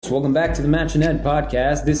welcome back to the Match and Ed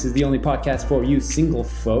podcast. This is the only podcast for you single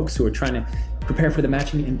folks who are trying to prepare for the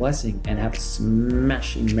matching and blessing and have a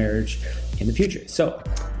smashing marriage in the future. So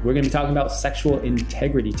we're going to be talking about sexual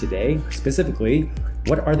integrity today. Specifically,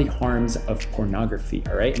 what are the harms of pornography,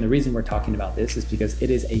 all right? And the reason we're talking about this is because it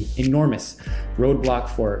is an enormous roadblock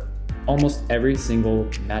for almost every single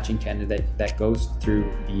matching candidate that goes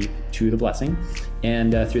through to the blessing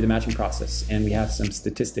and through the matching process. And we have some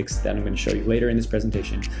statistics that I'm going to show you later in this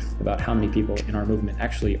presentation about how many people in our movement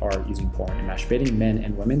actually are using porn and masturbating, men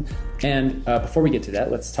and women. And before we get to that,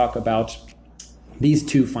 let's talk about these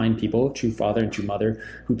two fine people, true father and true mother,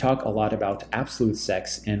 who talk a lot about absolute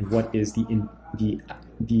sex and what is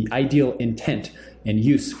the ideal intent and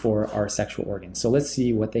use for our sexual organs. So let's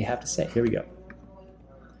see what they have to say. Here we go.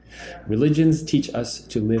 Religions teach us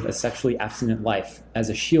to live a sexually abstinent life as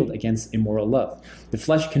a shield against immoral love. The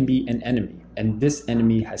flesh can be an enemy, and this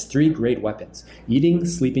enemy has three great weapons: eating,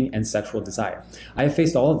 sleeping, and sexual desire. I have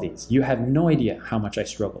faced all of these. You have no idea how much I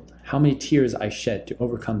struggled, how many tears I shed to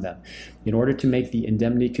overcome them. In order to make the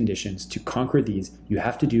indemnity conditions to conquer these, you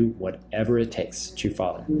have to do whatever it takes, true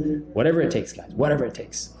father. Whatever it takes, guys, whatever it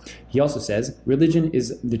takes. He also says, religion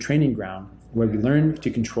is the training ground where we learn to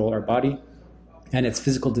control our body and its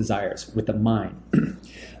physical desires with the mind.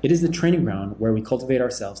 It is the training ground where we cultivate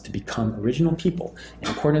ourselves to become original people in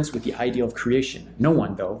accordance with the ideal of creation. No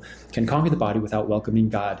one, though, can conquer the body without welcoming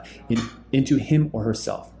God into him or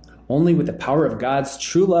herself. Only with the power of God's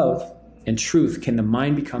true love and truth can the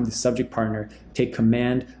mind become the subject partner, take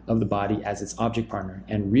command of the body as its object partner,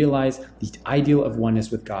 and realize the ideal of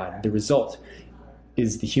oneness with God. The result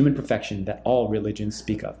is the human perfection that all religions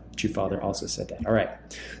speak of. True Father also said that. All right,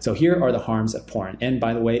 so here are the harms of porn. And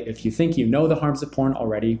by the way, if you think you know the harms of porn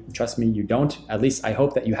already, trust me, you don't. At least I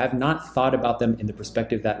hope that you have not thought about them in the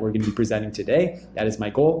perspective that we're going to be presenting today. That is my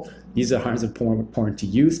goal. These are harms of porn to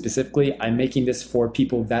you specifically. I'm making this for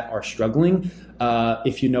people that are struggling.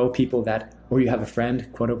 If you know people that, or you have a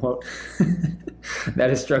friend, quote unquote, that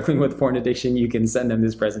is struggling with porn addiction, you can send them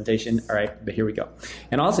this presentation. All right, but here we go.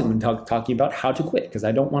 And also I'm talking about how to quit, because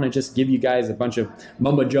I don't want to just give you guys a bunch of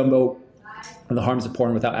mumbo jumbo of the harms of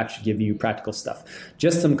porn without actually giving you practical stuff.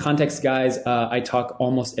 Just some context, guys. I talk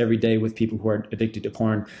almost every day with people who are addicted to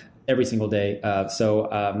porn. Every single day.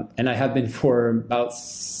 And I have been for about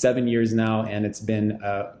 7 years now, and it's been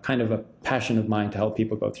kind of a passion of mine to help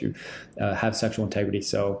people go through, have sexual integrity.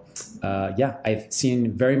 So yeah, I've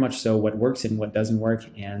seen very much so what works and what doesn't work,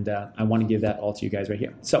 and I want to give that all to you guys right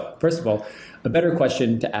here. So first of all, a better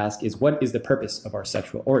question to ask is, what is the purpose of our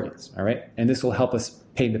sexual organs? All right, and this will help us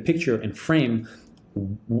paint the picture and frame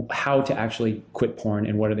how to actually quit porn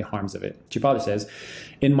and what are the harms of it. Your father says,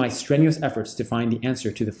 in my strenuous efforts to find the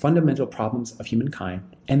answer to the fundamental problems of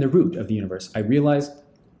humankind and the root of the universe, I realized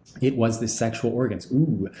it was the sexual organs.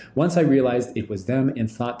 Once I realized it was them and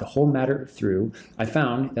thought the whole matter through, I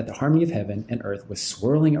found that the harmony of heaven and earth was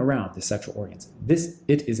swirling around the sexual organs.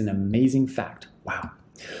 It is an amazing fact. Wow.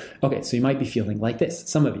 Okay, so you might be feeling like this,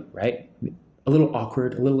 some of you, right? A little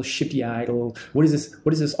awkward, a little shifty-eyed, a little, what is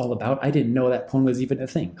this all about? I didn't know that porn was even a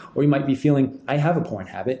thing. Or you might be feeling, I have a porn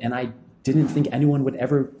habit, and I didn't think anyone would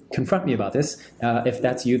ever confront me about this. If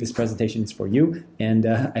that's you, this presentation is for you, and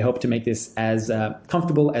I hope to make this as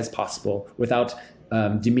comfortable as possible without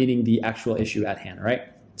demeaning the actual issue at hand, all right?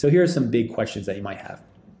 So here are some big questions that you might have.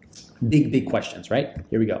 Big questions, right?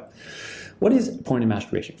 Here we go. What is porn and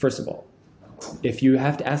masturbation? First of all, if you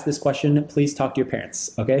have to ask this question, please talk to your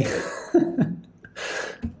parents, okay?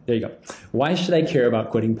 There you go. Why should I care about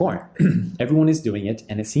quitting porn? Everyone is doing it,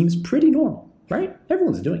 and it seems pretty normal, right?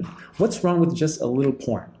 Everyone's doing it. What's wrong with just a little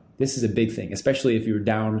porn? This is a big thing, especially if you're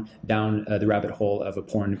down the rabbit hole of a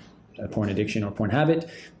porn addiction or porn habit.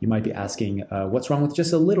 You might be asking, what's wrong with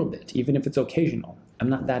just a little bit, even if it's occasional? I'm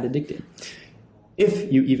not that addicted.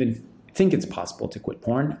 If you even think it's possible to quit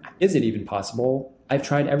porn, is it even possible? I've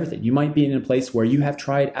tried everything. You might be in a place where you have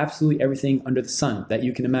tried absolutely everything under the sun that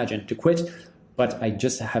you can imagine to quit, but I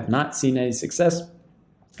just have not seen any success.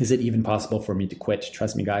 Is it even possible for me to quit?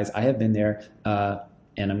 Trust me, guys, I have been there,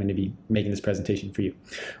 and I'm going to be making this presentation for you.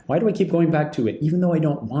 Why do I keep going back to it, even though I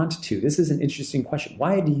don't want to? This is an interesting question.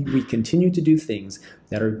 Why do we continue to do things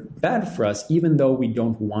that are bad for us, even though we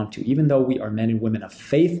don't want to? Even though we are men and women of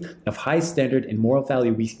faith, of high standard and moral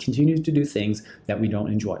value, we continue to do things that we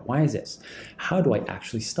don't enjoy. Why is this? How do I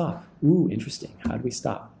actually stop? Interesting. How do we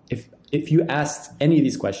stop? If you asked any of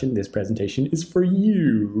these questions, this presentation is for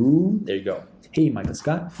you. There you go. Hey, Michael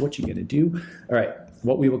Scott, what you gonna do? All right,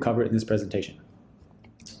 what we will cover in this presentation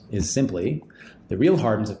is simply the real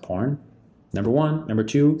harms of porn, Number one. Number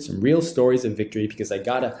two, some real stories of victory, because I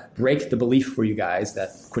gotta break the belief for you guys that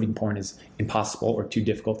quitting porn is impossible or too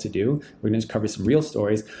difficult to do. We're gonna cover some real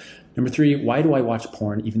stories. Number three, why do I watch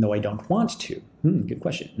porn even though I don't want to? Good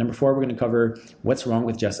question. Number four, we're gonna cover what's wrong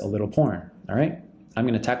with just a little porn, all right? I'm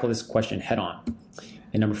gonna tackle this question head on.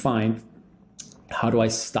 And number five, how do I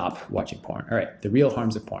stop watching porn? All right, the real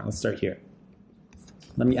harms of porn. Let's start here.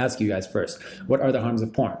 Let me ask you guys first, what are the harms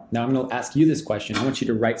of porn? Now I'm gonna ask you this question. I want you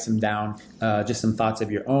to write some down, just some thoughts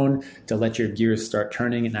of your own to let your gears start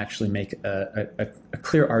turning and actually make a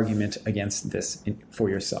clear argument against this for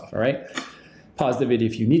yourself, all right? Pause the video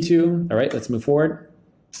if you need to. All right, let's move forward.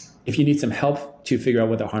 If you need some help to figure out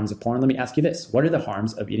what the harms of porn, let me ask you this. What are the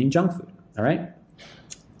harms of eating junk food? All right.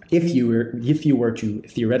 If you were to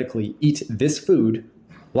theoretically eat this food,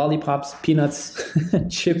 lollipops, peanuts,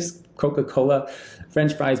 chips, Coca-Cola,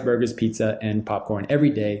 French fries, burgers, pizza, and popcorn every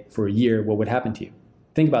day for a year, what would happen to you?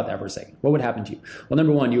 Think about that for a second. What would happen to you? Well,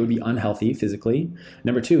 number one, you would be unhealthy physically.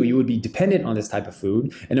 Number two, you would be dependent on this type of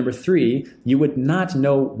food. And number three, you would not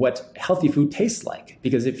know what healthy food tastes like.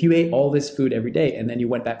 Because if you ate all this food every day and then you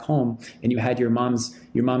went back home and you had your mama's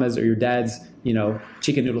or your dad's,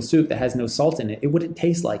 chicken noodle soup that has no salt in it, it wouldn't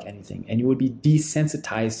taste like anything. And you would be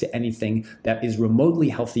desensitized to anything that is remotely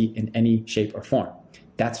healthy in any shape or form.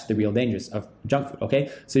 That's the real dangers of junk food,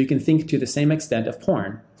 okay? So you can think to the same extent of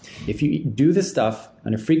porn. If you do this stuff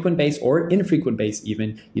on a frequent base or infrequent base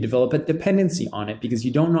even, you develop a dependency on it because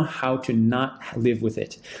you don't know how to not live with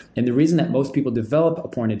it. And the reason that most people develop a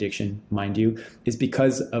porn addiction, mind you, is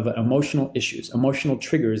because of emotional issues, emotional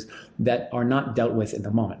triggers that are not dealt with in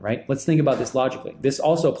the moment, right? Let's think about this logically. This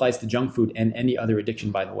also applies to junk food and any other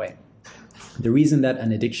addiction, by the way. The reason that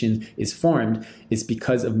an addiction is formed is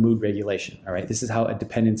because of mood regulation, all right? This is how a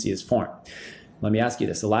dependency is formed. Let me ask you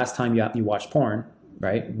this. The last time you watched porn,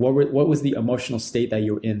 right? What was the emotional state that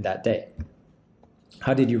you were in that day?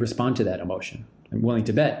 How did you respond to that emotion? I'm willing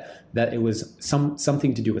to bet that it was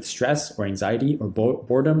something to do with stress or anxiety or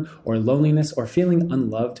boredom or loneliness or feeling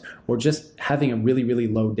unloved or just having a really, really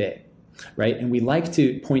low day, right? And we like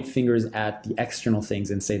to point fingers at the external things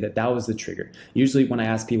and say that was the trigger. Usually when I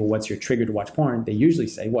ask people, what's your trigger to watch porn? They usually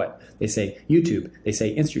say what? They say YouTube, they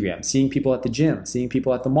say Instagram, seeing people at the gym, seeing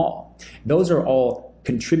people at the mall. Those are all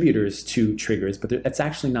contributors to triggers, but that's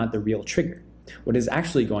actually not the real trigger. What is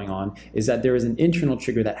actually going on is that there is an internal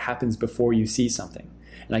trigger that happens before you see something.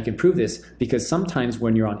 And I can prove this because sometimes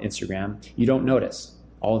when you're on Instagram, you don't notice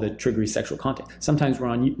all the triggery sexual content. Sometimes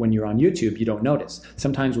when you're on YouTube, you don't notice.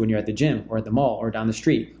 Sometimes when you're at the gym or at the mall or down the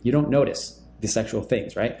street, you don't notice the sexual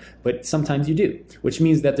things, right? But sometimes you do, which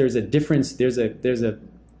means that there's a difference, there's a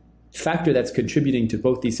factor that's contributing to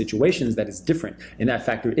both these situations that is different. And that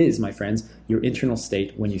factor is, my friends, your internal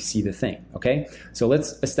state when you see the thing, okay? So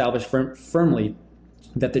let's establish firmly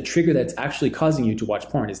that the trigger that's actually causing you to watch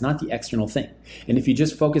porn is not the external thing. And if you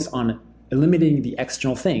just focus on eliminating the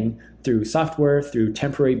external thing through software, through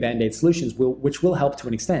temporary band-aid solutions, which will help to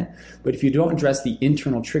an extent. But if you don't address the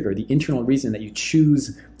internal trigger, the internal reason that you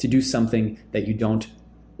choose to do something that you don't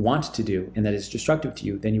want to do and that is destructive to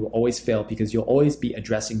you, then you will always fail because you'll always be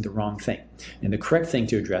addressing the wrong thing. And the correct thing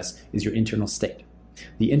to address is your internal state.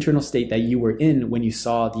 The internal state that you were in when you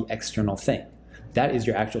saw the external thing. That is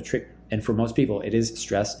your actual trigger. And for most people, it is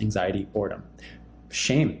stress, anxiety, boredom.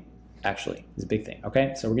 Shame, actually, is a big thing,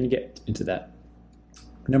 okay? So we're gonna get into that.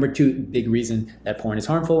 Number two big reason that porn is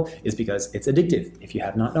harmful is because it's addictive, if you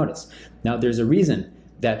have not noticed. Now, there's a reason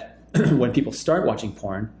that when people start watching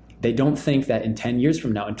porn, they don't think that in 10 years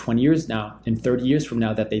from now, in 20 years now, in 30 years from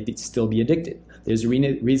now, that they'd still be addicted. There's a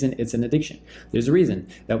reason it's an addiction. There's a reason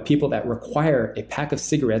that people that require a pack of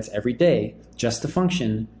cigarettes every day just to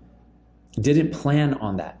function didn't plan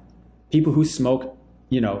on that. People who smoke,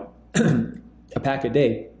 a pack a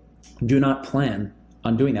day do not plan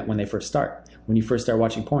on doing that when they first start. When you first start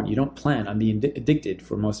watching porn, you don't plan on being addicted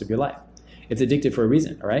for most of your life. It's addictive for a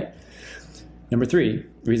reason, all right? Number three,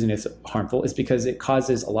 the reason it's harmful is because it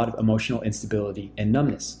causes a lot of emotional instability and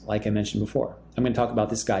numbness, like I mentioned before. I'm going to talk about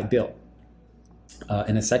this guy, Bill,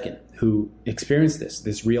 in a second, who experienced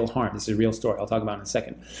this real harm. This is a real story I'll talk about in a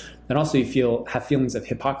second. And also you have feelings of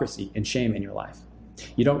hypocrisy and shame in your life.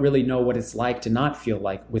 You don't really know what it's like to not feel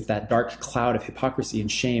like with that dark cloud of hypocrisy and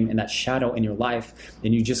shame and that shadow in your life,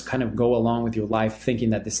 and you just kind of go along with your life thinking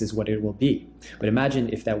that this is what it will be. But imagine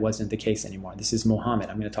if that wasn't the case anymore. This is Mohammed.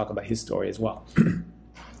 I'm going to talk about his story as well.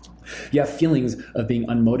 You have feelings of being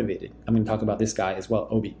unmotivated. I'm going to talk about this guy as well,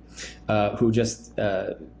 Obi, who just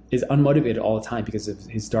is unmotivated all the time because of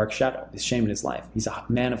his dark shadow, his shame in his life. He's a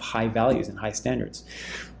man of high values and high standards.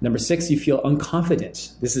 Number 6, you feel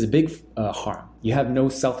unconfident. This is a big harm. You have no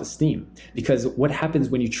self-esteem, because what happens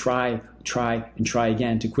when you try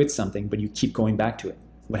again to quit something, but you keep going back to it?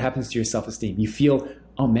 What happens to your self-esteem? You feel,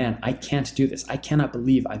 oh man, I can't do this. I cannot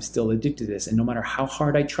believe I'm still addicted to this. And no matter how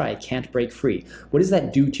hard I try, I can't break free. What does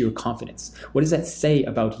that do to your confidence? What does that say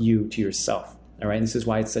about you to yourself? All right. And this is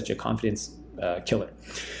why it's such a confidence killer.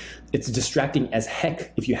 It's distracting as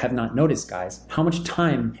heck if you have not noticed, guys. How much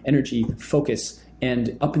time, energy, focus,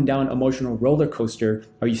 and up and down emotional roller coaster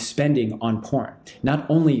are you spending on porn? Not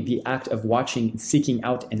only the act of watching, seeking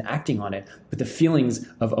out, and acting on it, but the feelings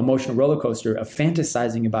of emotional roller coaster, of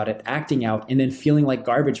fantasizing about it, acting out, and then feeling like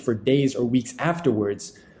garbage for days or weeks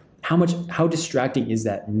afterwards. How distracting is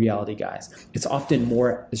that in reality, guys? It's often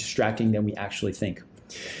more distracting than we actually think.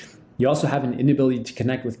 You also have an inability to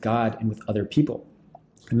connect with God and with other people.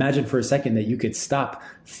 Imagine for a second that you could stop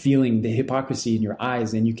feeling the hypocrisy in your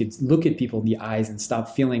eyes, and you could look at people in the eyes and stop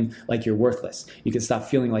feeling like you're worthless. You could stop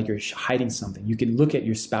feeling like you're hiding something. You could look at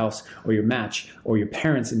your spouse or your match or your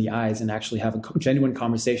parents in the eyes and actually have a genuine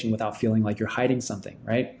conversation without feeling like you're hiding something,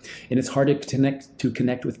 right? And it's hard to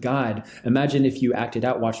connect with God. Imagine if you acted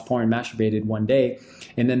out, watched porn, masturbated one day,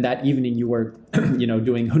 and then that evening you were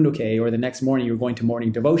doing hundoke, or the next morning you were going to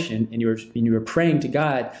morning devotion and you were praying to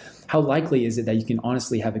God. How likely is it that you can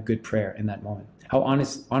honestly have a good prayer in that moment? How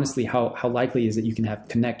likely is it you can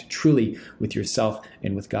connect truly with yourself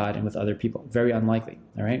and with God and with other people? Very unlikely,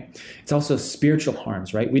 all right? It's also spiritual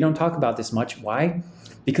harms, right? We don't talk about this much. Why?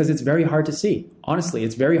 Because it's very hard to see. Honestly,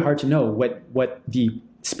 it's very hard to know what the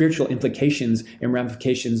spiritual implications and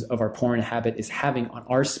ramifications of our porn habit is having on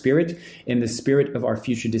our spirit and the spirit of our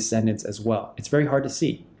future descendants as well. It's very hard to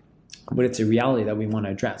see, but it's a reality that we want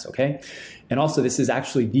to address, okay? And also, this is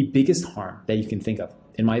actually the biggest harm that you can think of,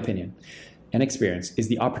 in my opinion, and experience, is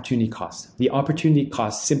the opportunity cost. The opportunity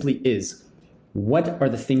cost simply is, what are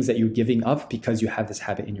the things that you're giving up because you have this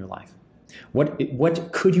habit in your life?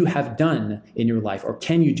 What could you have done in your life, or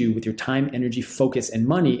can you do with your time, energy, focus, and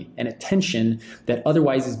money and attention that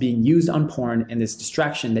otherwise is being used on porn and this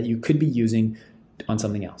distraction that you could be using on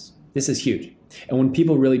something else? This is huge. And when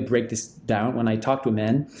people really break this down, when I talk to a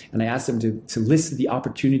man and I ask them to list the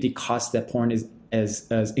opportunity costs that porn is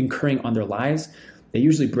incurring on their lives, they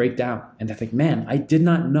usually break down and they think, man, I did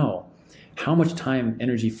not know how much time,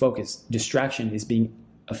 energy, focus, distraction is being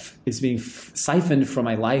siphoned from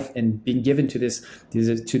my life and being given to this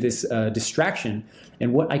distraction,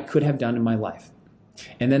 and what I could have done in my life.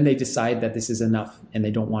 And then they decide that this is enough and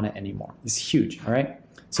they don't want it anymore. It's huge, all right?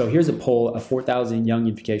 So here's a poll of 4,000 young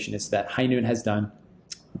unificationists that High Noon has done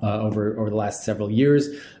over the last several years.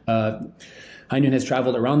 High Noon has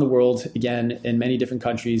traveled around the world, again, in many different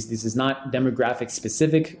countries. This is not demographic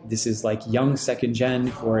specific. This is like young second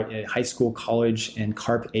gen or high school, college, and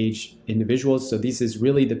CARP age individuals. So this is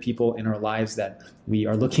really the people in our lives that we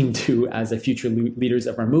are looking to as the future leaders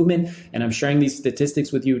of our movement. And I'm sharing these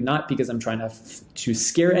statistics with you, not because I'm trying to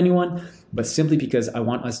scare anyone, but simply because I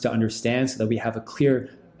want us to understand so that we have a clear,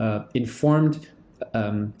 informed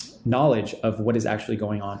knowledge of what is actually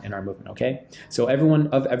going on in our movement, okay? So everyone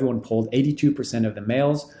polled, 82% of the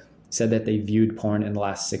males said that they viewed porn in the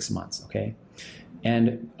last 6 months, okay?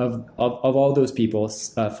 And of all those people,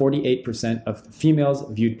 48% of females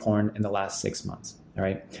viewed porn in the last 6 months, all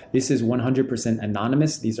right? This is 100%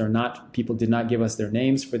 anonymous. These are not, people did not give us their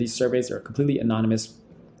names for these surveys. They're completely anonymous.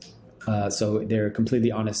 So they're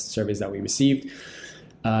completely honest surveys that we received.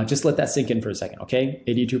 Just let that sink in for a second, okay?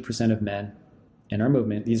 82% of men in our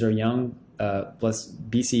movement, these are young plus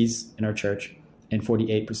BCs in our church, and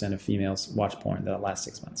 48% of females watch porn in the last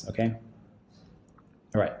 6 months, okay?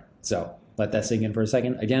 All right, so let that sink in for a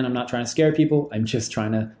second. Again, I'm not trying to scare people. I'm just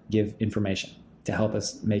trying to give information to help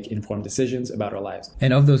us make informed decisions about our lives.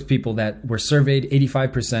 And of those people that were surveyed,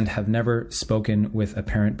 85% have never spoken with a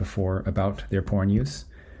parent before about their porn use.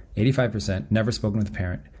 85% never spoken with a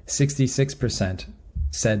parent. 66%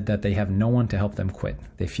 said that they have no one to help them quit.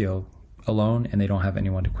 They feel alone and they don't have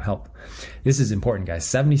anyone to help. This is important, guys.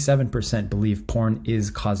 77% believe porn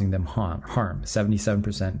is causing them harm.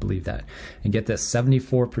 77% believe that. And get this,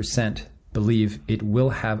 74% believe it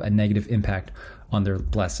will have a negative impact on their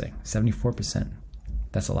blessing. 74%.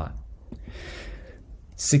 That's a lot.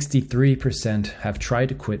 63% have tried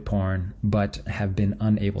to quit porn but have been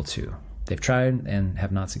unable to. They've tried and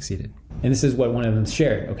have not succeeded. And this is what one of them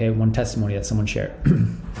shared, okay? One testimony that someone shared.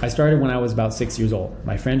 I started when I was about 6 years old.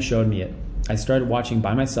 My friend showed me it. I started watching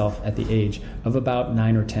by myself at the age of about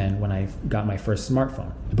 9 or 10 when I got my first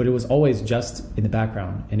smartphone. But it was always just in the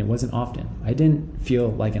background, and it wasn't often. I didn't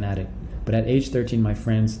feel like an addict. But at age 13, my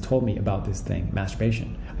friends told me about this thing,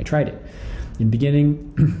 masturbation. I tried it. In the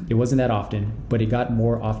beginning, it wasn't that often, but it got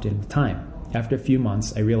more often with time. After a few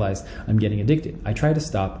months, I realized I'm getting addicted. I tried to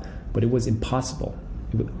stop, but it was impossible.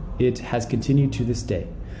 It has continued to this day.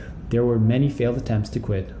 There were many failed attempts to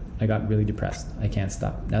quit. I got really depressed. I can't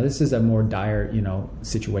stop. Now, this is a more dire,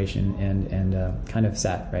 situation and kind of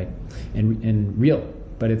sad, right? And real,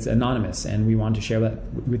 but it's anonymous, and we want to share that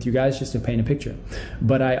with you guys just to paint a picture.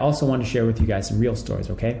 But I also want to share with you guys some real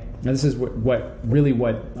stories, okay? Now, this is what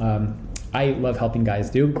I love helping guys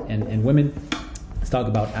do, and women. Let's talk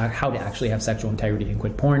about how to actually have sexual integrity and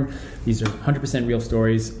quit porn. These are 100% real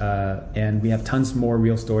stories, and we have tons more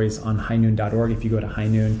real stories on highnoon.org. If you go to High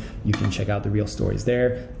Noon, you can check out the real stories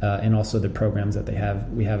there, and also the programs that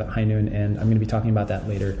we have at High Noon, and I'm going to be talking about that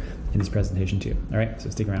later in this presentation too. All right,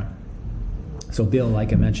 so stick around. So Bill,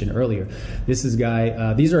 like I mentioned earlier, this is a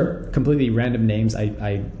guy. These are completely random names.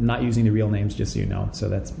 I'm not using the real names, just so you know. So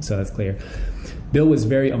that's clear. Bill was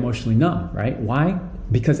very emotionally numb, right? Why?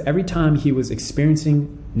 Because every time he was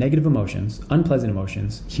experiencing negative emotions, unpleasant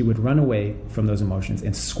emotions, he would run away from those emotions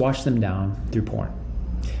and squash them down through porn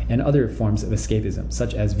and other forms of escapism,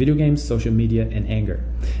 such as video games, social media, and anger.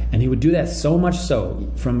 And he would do that so much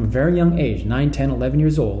so from a very young age, 9, 10, 11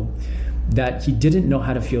 years old, that he didn't know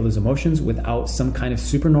how to feel those emotions without some kind of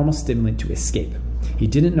supernormal stimulant to escape. He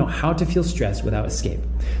didn't know how to feel stress without escape.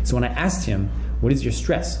 So when I asked him, what is your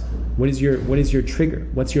stress? What is your trigger?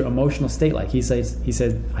 What's your emotional state like? He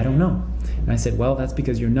said, I don't know. And I said, well, that's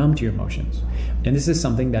because you're numb to your emotions. And this is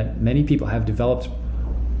something that many people have developed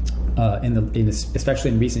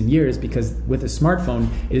especially in recent years, because with a smartphone,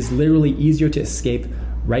 it is literally easier to escape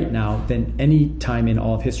right now than any time in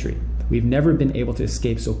all of history. We've never been able to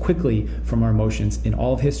escape so quickly from our emotions in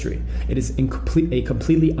all of history. It is a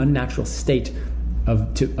completely unnatural state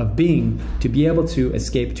of being to be able to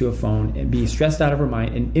escape to a phone and be stressed out of our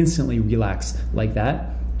mind and instantly relax like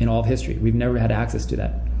that in all of history. We've never had access to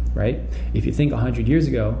that, right? If you think 100 years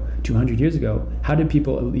ago, 200 years ago, how did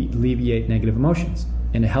people alleviate negative emotions?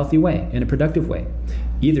 In a healthy way, in a productive way.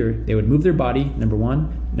 Either they would move their body, number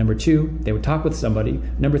one. Number two, they would talk with somebody.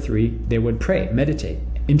 Number three, they would pray, meditate,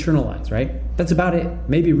 internalize, right? That's about it.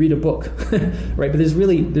 Maybe read a book, right? But there's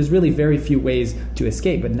really very few ways to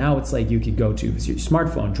escape. But now it's like you could go to your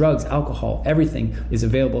smartphone, drugs, alcohol, everything is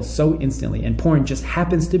available so instantly. And porn just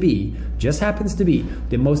happens to be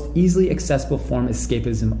the most easily accessible form of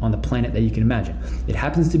escapism on the planet that you can imagine. It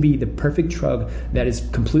happens to be the perfect drug that is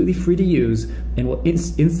completely free to use and will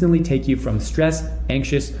instantly take you from stress,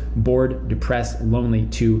 anxious, bored, depressed, lonely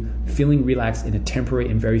to feeling relaxed in a temporary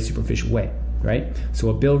and very superficial way. Right? So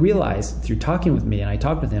what Bill realized through talking with me, and I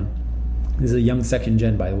talked with him, this is a young second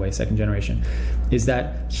gen, by the way, second generation, is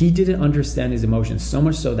that he didn't understand his emotions, so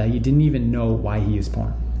much so that he didn't even know why he used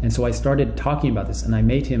porn. And so I started talking about this, and I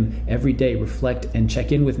made him every day reflect and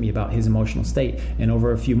check in with me about his emotional state. And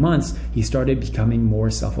over a few months, he started becoming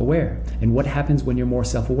more self-aware. And what happens when you're more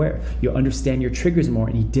self-aware? You understand your triggers more,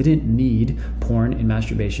 and he didn't need porn and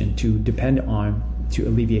masturbation to depend on to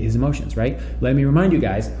alleviate his emotions, right? Let me remind you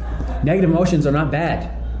guys, negative emotions are not bad.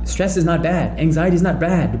 Stress is not bad. Anxiety is not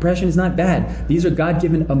bad. Depression is not bad. These are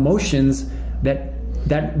God-given emotions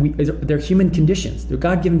they're human conditions. They're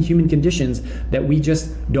God-given human conditions that we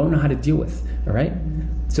just don't know how to deal with, all right?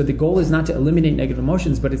 So the goal is not to eliminate negative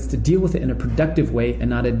emotions, but it's to deal with it in a productive way and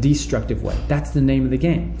not a destructive way. That's the name of the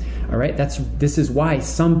game, all right? This is why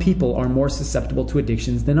some people are more susceptible to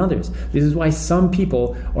addictions than others. This is why some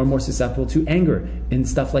people are more susceptible to anger and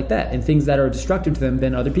stuff like that, and things that are destructive to them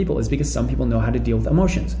than other people, is because some people know how to deal with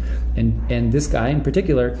emotions. And this guy in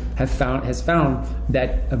particular has found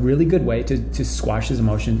that a really good way to squash his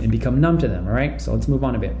emotion and become numb to them, all right? So let's move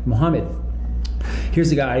on a bit. Muhammad.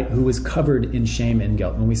 Here's a guy who was covered in shame and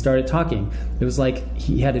guilt. When we started talking, it was like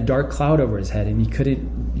he had a dark cloud over his head, and he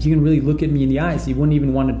couldn't really look at me in the eyes. He wouldn't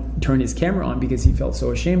even want to turn his camera on because he felt so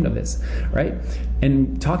ashamed of this, right?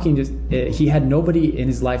 And talking, he had nobody in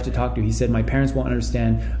his life to talk to. He said, my parents won't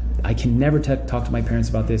understand. I can never talk to my parents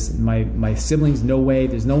about this. My siblings, no way.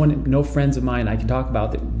 There's no friends of mine I can talk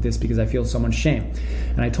about this because I feel so much shame.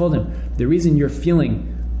 And I told him, the reason you're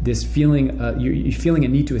feeling this feeling, you're feeling a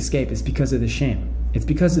need to escape is because of the shame. It's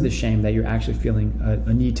because of the shame that you're actually feeling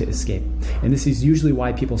a need to escape. And this is usually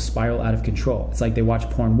why people spiral out of control. It's like they watch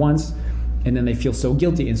porn once, and then they feel so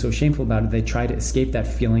guilty and so shameful about it, they try to escape that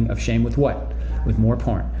feeling of shame with what? With more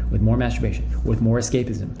porn, with more masturbation, with more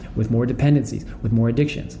escapism, with more dependencies, with more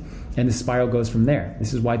addictions. And the spiral goes from there.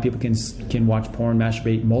 This is why people can watch porn,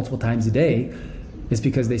 masturbate multiple times a day. It's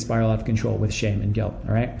because they spiral out of control with shame and guilt,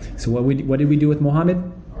 all right? So what did we do with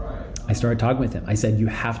Muhammad? I I started talking with him. I said, you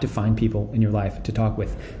have to find people in your life to talk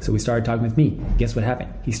with. So we started talking with me. Guess what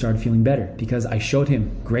happened? He started feeling better because I showed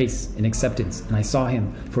him grace and acceptance, and I saw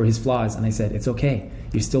him for his flaws, and I said, it's okay.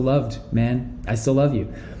 You're still loved, man. I still love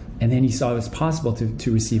you. And then he saw it was possible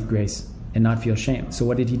to receive grace and not feel shame. So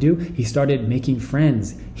what did he do? He started making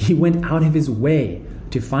friends. He went out of his way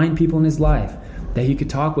to find people in his life that he could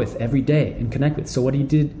talk with every day and connect with. So what he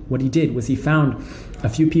did was he found a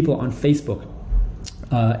few people on Facebook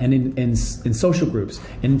and in social groups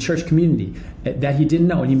and in church community that he didn't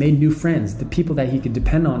know, and he made new friends, the people that he could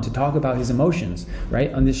depend on to talk about his emotions,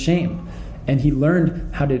 right, on this shame. And he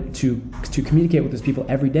learned how to communicate with those people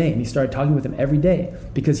every day, and he started talking with them every day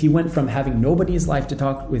because he went from having nobody in his life to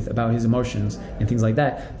talk with about his emotions and things like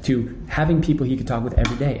that to having people he could talk with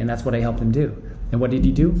every day, and that's what I helped him do. And what did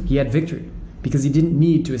he do? He had victory because he didn't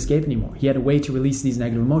need to escape anymore. He had a way to release these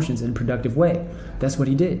negative emotions in a productive way. That's what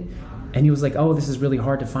he did. And he was like, oh, this is really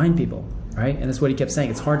hard to find people, right? And that's what he kept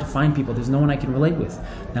saying. It's hard to find people. There's no one I can relate with.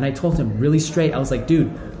 And I told him really straight, I was like,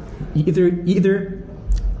 dude, either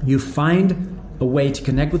you find a way to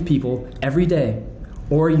connect with people every day,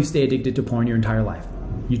 or you stay addicted to porn your entire life.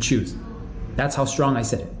 You choose. That's how strong I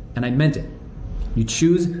said it. And I meant it. You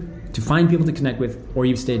choose to find people to connect with, or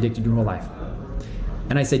you stay addicted your whole life.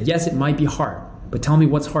 And I said, yes, it might be hard, but tell me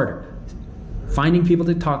what's harder. Finding people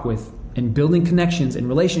to talk with and building connections and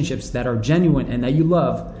relationships that are genuine and that you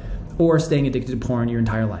love, or staying addicted to porn your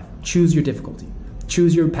entire life. Choose your difficulty.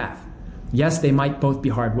 Choose your path. Yes, they might both be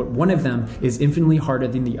hard, but one of them is infinitely harder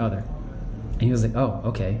than the other. And he was like, oh,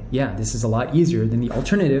 okay, yeah, this is a lot easier than the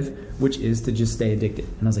alternative, which is to just stay addicted.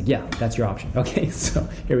 And I was like, yeah, that's your option. Okay, so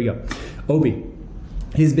here we go. Obi,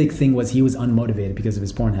 his big thing was he was unmotivated because of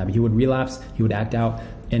his porn habit. He would relapse, he would act out,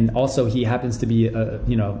 and also he happens to be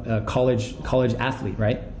a college athlete,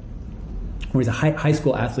 right? Or he's a high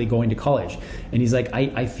school athlete going to college. And he's like,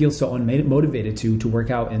 I feel so unmotivated to work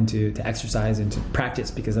out and to exercise and to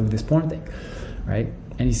practice because of this porn thing, right?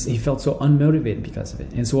 And he felt so unmotivated because of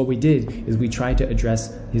it. And so what we did is we tried to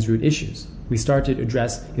address his root issues. We started to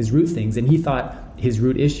address his root things, and he thought his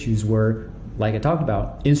root issues were, like I talked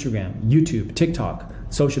about, Instagram, YouTube, TikTok,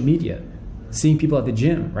 social media, seeing people at the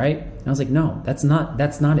gym, right? And I was like, no, that's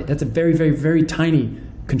not it. That's a very, very, very tiny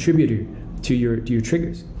contributor to your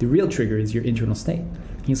triggers. The real trigger is your internal state.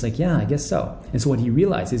 He's like, yeah, I guess so. And so what he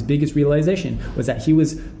realized, his biggest realization, was that he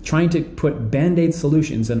was trying to put Band-Aid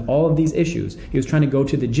solutions on all of these issues. He was trying to go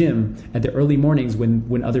to the gym at the early mornings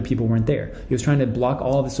when other people weren't there. He was trying to block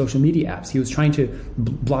all of the social media apps. He was trying to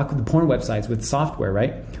block the porn websites with software,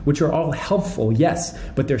 right? Which are all helpful, yes,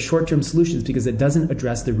 but they're short-term solutions because it doesn't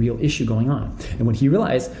address the real issue going on. And what he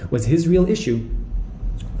realized was his real issue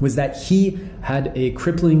was that he had a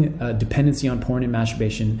crippling dependency on porn and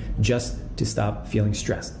masturbation just to stop feeling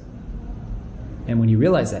stressed. And when he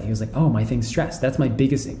realized that, he was like, oh, my thing's stress. That's my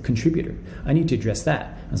biggest contributor. I need to address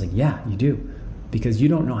that. I was like, yeah, you do. Because you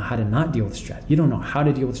don't know how to not deal with stress. You don't know how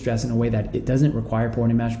to deal with stress in a way that it doesn't require porn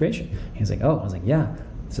and masturbation. He was like, oh. I was like, yeah.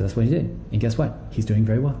 So that's what he did. And guess what? He's doing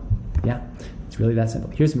very well. Yeah. It's really that simple.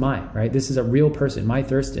 Here's Mai, right? This is a real person, Mai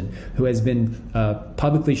Thurston, who has been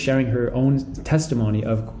publicly sharing her own testimony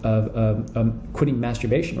of quitting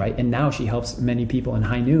masturbation, right? And now she helps many people in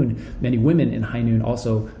High Noon, many women in High Noon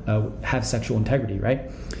also have sexual integrity, right?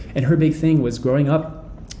 And her big thing was growing up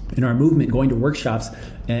in our movement, going to workshops,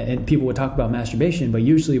 and people would talk about masturbation, but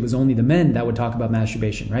usually it was only the men that would talk about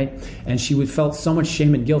masturbation, right? And she felt so much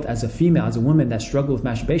shame and guilt as a female, as a woman that struggled with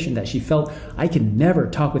masturbation, that she felt, I can never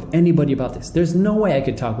talk with anybody about this. There's no way I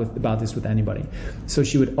could talk about this with anybody. So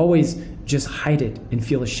she would always just hide it and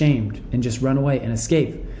feel ashamed and just run away and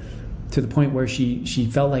escape, to the point where she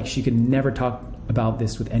felt like she could never talk about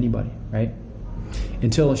this with anybody, right?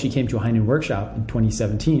 Until she came to a High Noon workshop in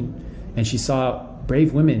 2017, and she saw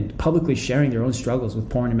brave women publicly sharing their own struggles with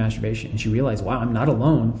porn and masturbation. And she realized, wow, I'm not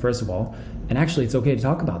alone, first of all, and actually it's okay to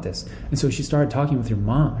talk about this. And so she started talking with her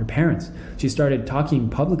mom, her parents. She started talking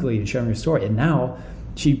publicly and sharing her story. And now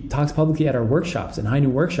she talks publicly at our workshops and High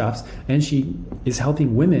Noon workshops, and she is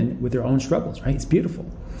helping women with their own struggles, right? It's beautiful.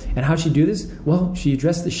 And how'd she do this? Well, she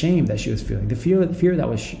addressed the shame that she was feeling, the fear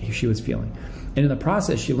that she was feeling. And in the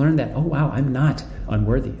process, she learned that, oh wow, I'm not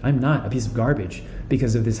unworthy. I'm not a piece of garbage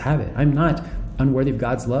because of this habit. I'm not unworthy of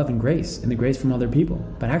God's love and grace and the grace from other people.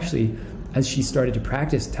 But actually, as she started to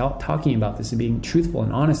practice talking about this and being truthful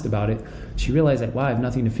and honest about it, she realized that, wow, I have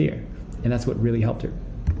nothing to fear. And that's what really helped her.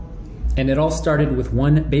 And it all started with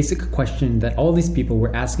one basic question that all these people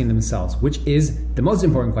were asking themselves, which is the most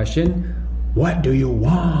important question: what do you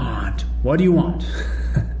want? What do you want?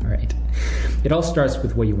 All right. It all starts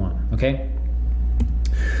with what you want, okay?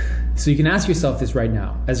 So you can ask yourself this right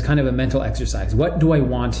now as kind of a mental exercise. What do I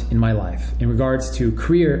want in my life in regards to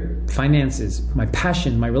career, finances, my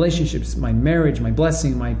passion, my relationships, my marriage, my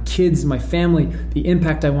blessing, my kids, my family, the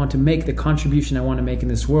impact I want to make, the contribution I want to make in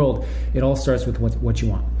this world? It all starts with what you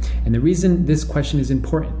want. And the reason this question is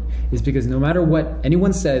important is because no matter what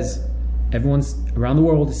anyone says, everyone's around the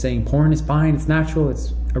world is saying porn is fine, it's natural,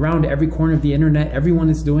 it's around every corner of the internet, everyone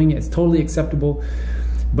is doing it, it's totally acceptable.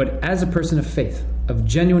 But as a person of faith, of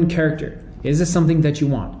genuine character, is this something that you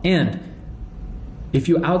want? And if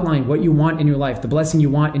you outline what you want in your life, the blessing you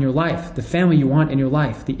want in your life, the family you want in your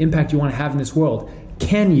life, the impact you want to have in this world,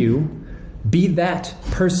 can you be that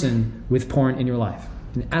person with porn in your life?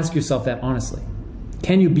 And ask yourself that honestly.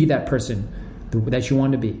 Can you be that person that you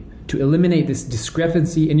want to be? To eliminate this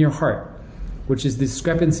discrepancy in your heart, which is the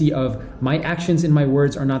discrepancy of my actions and my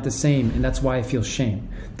words are not the same, and that's why I feel shame.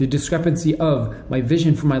 The discrepancy of my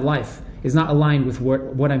vision for my life is not aligned with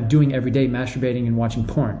what I'm doing every day, masturbating and watching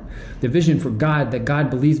porn. The vision for God that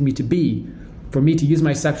God believes me to be, for me to use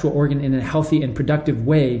my sexual organ in a healthy and productive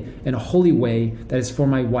way, in a holy way that is for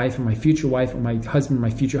my wife or my future wife or my husband or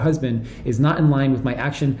my future husband, is not in line with my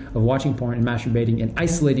action of watching porn and masturbating and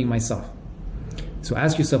isolating myself. So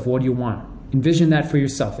ask yourself, what do you want? Envision that for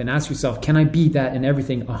yourself and ask yourself, can I be that in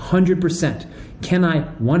everything 100%? Can I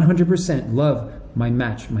 100% love my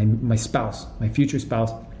match, my spouse, my future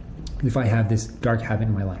spouse, if I have this dark habit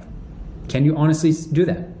in my life? Can you honestly do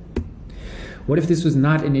that? What if this was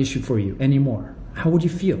not an issue for you anymore? How would you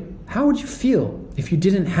feel? How would you feel if you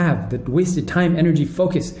didn't have the wasted time, energy,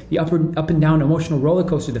 focus, the up and down emotional roller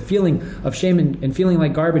coaster, the feeling of shame and feeling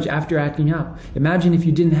like garbage after acting out? Imagine if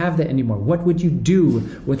you didn't have that anymore. What would you do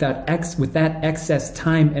with that excess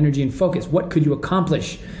time, energy, and focus? What could you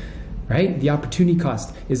accomplish? Right? The opportunity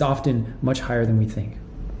cost is often much higher than we think.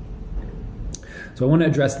 So I want to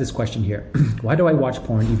address this question here. Why do I watch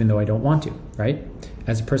porn even though I don't want to, right?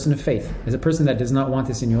 As a person of faith, as a person that does not want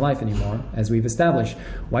this in your life anymore, as we've established,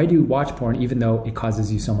 why do you watch porn even though it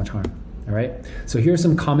causes you so much harm, all right? So here are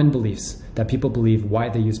some common beliefs that people believe why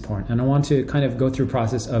they use porn. And I want to kind of go through a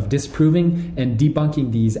process of disproving and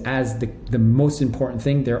debunking these as the most important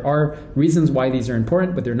thing. There are reasons why these are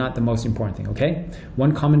important, but they're not the most important thing, okay?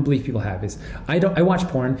 One common belief people have is, I watch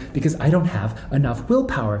porn because I don't have enough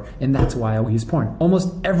willpower, and that's why I use porn. Almost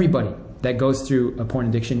everybody that goes through a porn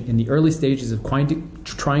addiction in the early stages of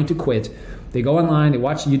trying to quit, they go online, they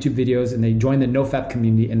watch YouTube videos, and they join the NoFap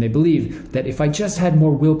community, and they believe that if I just had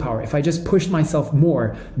more willpower, if I just pushed myself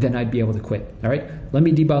more, then I'd be able to quit, all right? Let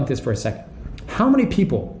me debunk this for a second. How many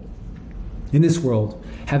people in this world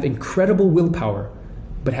have incredible willpower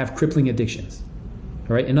but have crippling addictions,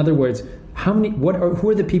 all right? In other words, who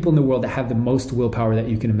are the people in the world that have the most willpower that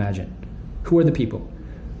you can imagine? Who are the people?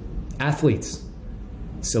 Athletes,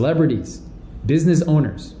 celebrities, business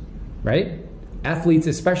owners, right? Athletes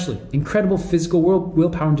especially, incredible physical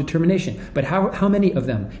willpower and determination. But how many of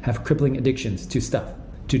them have crippling addictions to stuff,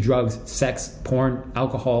 to drugs, sex, porn,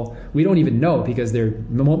 alcohol? We don't even know because they're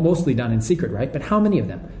mostly done in secret, right? But how many of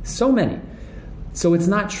them? So many. So it's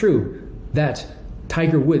not true that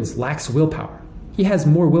Tiger Woods lacks willpower. He has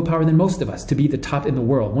more willpower than most of us to be the top in the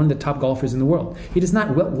world, one of the top golfers in the world. He does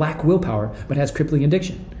not lack willpower, but has crippling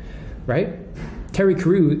addiction, right? Terry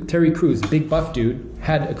Crews, big buff dude,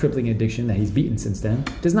 had a crippling addiction that he's beaten since then,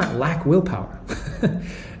 does not lack willpower.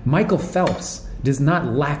 Michael Phelps does not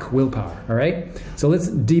lack willpower, all right? So let's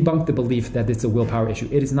debunk the belief that it's a willpower issue.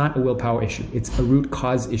 It is not a willpower issue. It's a root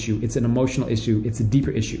cause issue. It's an emotional issue. It's a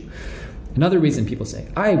deeper issue. Another reason people say,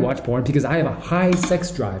 I watch porn because I have a high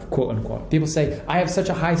sex drive, quote unquote. People say, I have such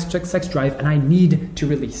a high sex drive and I need to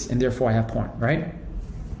release, and therefore I have porn, right?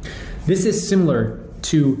 This is similar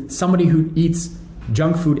to somebody who eats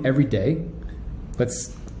junk food every day.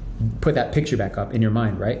 Let's put that picture back up in your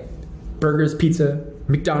mind, right? Burgers, pizza,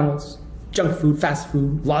 McDonald's, junk food, fast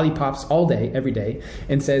food, lollipops all day, every day,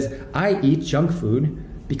 and says, I eat junk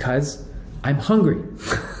food because I'm hungry.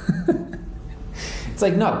 It's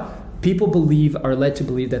like, no. People are led to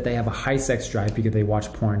believe that they have a high sex drive because they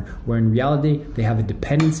watch porn, where in reality, they have a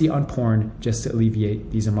dependency on porn just to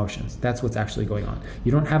alleviate these emotions. That's what's actually going on.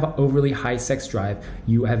 You don't have an overly high sex drive.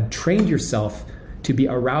 You have trained yourself to be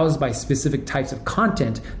aroused by specific types of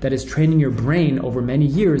content that is training your brain over many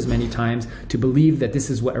years, many times, to believe that this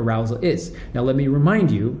is what arousal is. Now, let me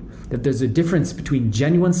remind you that there's a difference between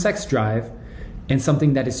genuine sex drive and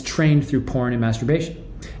something that is trained through porn and masturbation.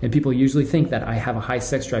 And people usually think that I have a high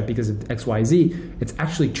sex drive because of XYZ. It's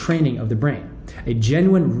actually training of the brain. A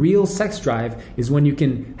genuine, real sex drive is when you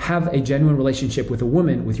can have a genuine relationship with a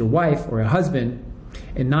woman, with your wife or a husband,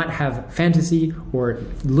 and not have fantasy or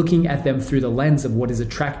looking at them through the lens of what is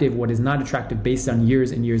attractive, what is not attractive based on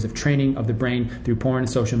years and years of training of the brain through porn,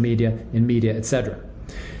 social media, and media, etc.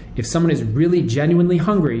 If someone is really genuinely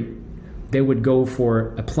hungry, they would go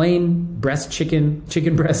for a plain breast chicken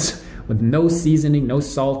breast with no seasoning, no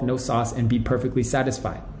salt, no sauce, and be perfectly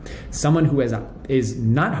satisfied. Someone who is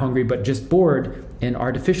not hungry but just bored and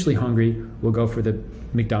artificially hungry will go for the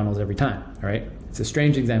McDonald's every time, all right? It's a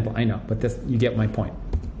strange example, I know, but you get my point.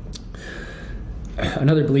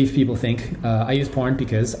 Another belief people think, I use porn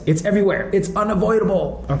because it's everywhere. It's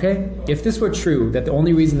unavoidable, okay? If this were true, that the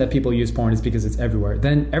only reason that people use porn is because it's everywhere,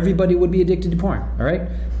 then everybody would be addicted to porn, all right?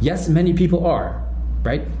 Yes, many people are,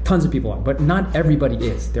 right? Tons of people are, but not everybody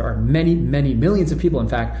is. There are many, many millions of people, in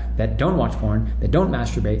fact, that don't watch porn, that don't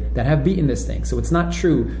masturbate, that have beaten this thing. So it's not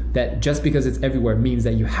true that just because it's everywhere means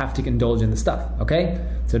that you have to indulge in the stuff, okay?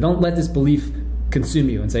 So don't let this belief consume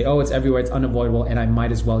you and say, oh, it's everywhere, it's unavoidable, and I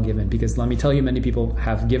might as well give in. Because let me tell you, many people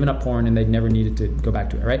have given up porn and they never needed to go back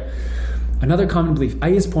to it, right? Another common belief, I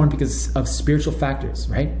use porn because of spiritual factors,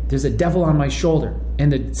 right? There's a devil on my shoulder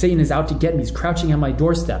and Satan is out to get me. He's crouching on my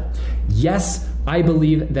doorstep. Yes, I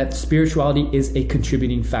believe that spirituality is a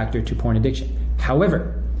contributing factor to porn addiction.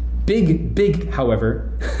 However, big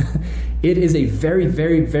however, it is a very,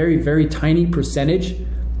 very, very, very tiny percentage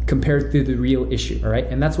compared to the real issue, all right?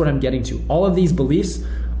 And that's what I'm getting to. All of these beliefs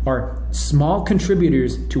are small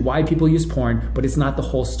contributors to why people use porn, but it's not the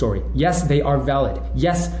whole story. Yes, they are valid.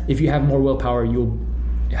 Yes, if you have more willpower, you'll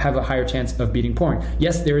have a higher chance of beating porn.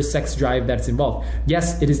 Yes, there is sex drive that's involved.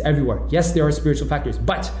 Yes, it is everywhere. Yes, there are spiritual factors.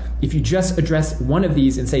 But if you just address one of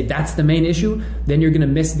these and say that's the main issue, then you're going to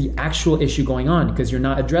miss the actual issue going on because you're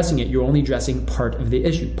not addressing it. You're only addressing part of the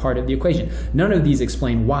issue, part of the equation. None of these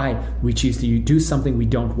explain why we choose to do something we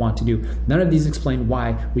don't want to do. None of these explain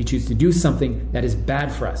why we choose to do something that is bad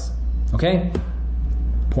for us. Okay?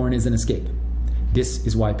 Porn is an escape. This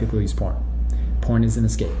is why people use porn. Porn is an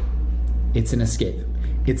escape. It's an escape.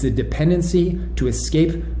 It's a dependency to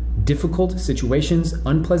escape difficult situations,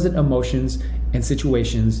 unpleasant emotions, and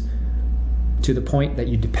situations to the point that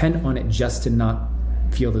you depend on it just to not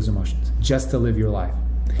feel those emotions, just to live your life.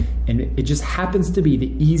 And it just happens to be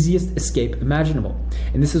the easiest escape imaginable.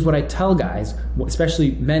 And this is what I tell guys,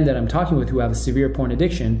 especially men that I'm talking with who have a severe porn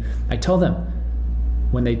addiction. I tell them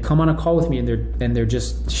when they come on a call with me and they're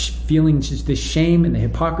just feeling just the shame and the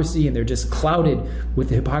hypocrisy, and they're just clouded with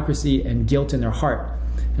the hypocrisy and guilt in their heart.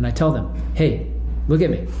 And I tell them, hey, look at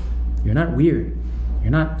me. You're not weird.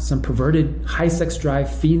 You're not some perverted, high sex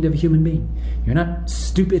drive fiend of a human being. You're not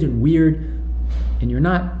stupid and weird, and you're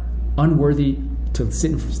not unworthy to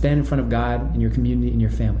stand in front of God and your community and your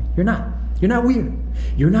family. You're not. You're not weird.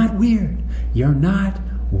 You're not weird. You're not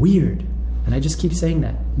weird. And I just keep saying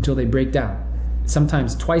that until they break down.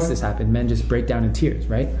 Sometimes twice this happened, men just break down in tears,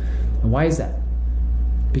 right? And why is that?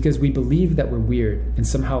 Because we believe that we're weird and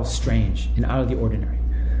somehow strange and out of the ordinary.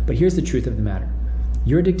 But here's the truth of the matter.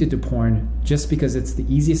 You're addicted to porn just because it's the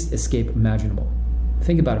easiest escape imaginable.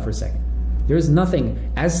 Think about it for a second. There is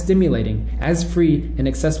nothing as stimulating, as free, and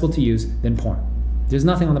accessible to use than porn. There's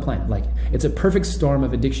nothing on the planet like it. It's a perfect storm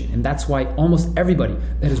of addiction, and that's why almost everybody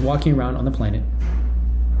that is walking around on the planet,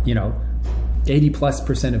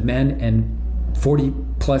 80+% of men and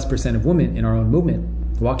 40+% of women in our own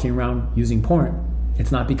movement walking around using porn,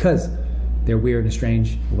 it's not because they're weird and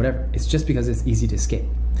strange or whatever. It's just because it's easy to escape.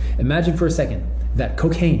 Imagine for a second that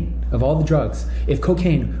cocaine, of all the drugs, if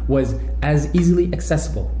cocaine was as easily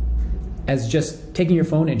accessible as just taking your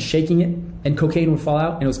phone and shaking it and cocaine would fall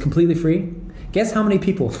out and it was completely free, guess how many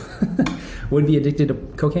people would be addicted to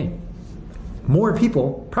cocaine? More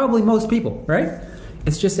people, probably most people, right?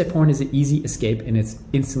 It's just that porn is an easy escape and it's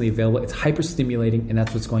instantly available. It's hyper stimulating, and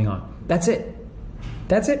that's what's going on. That's it.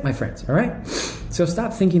 That's it, my friends, all right? So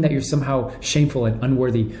stop thinking that you're somehow shameful and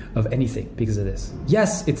unworthy of anything because of this.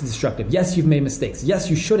 Yes, it's destructive. Yes, you've made mistakes. Yes,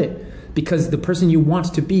 you shouldn't, because the person you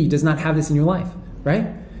want to be does not have this in your life, right?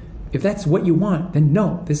 If that's what you want, then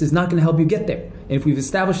no, this is not going to help you get there. And if we've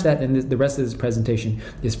established that, then the rest of this presentation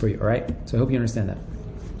is for you, all right? So I hope you understand that.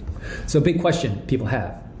 So big question people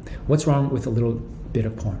have. What's wrong with a little bit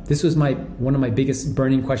of porn? This was one of my biggest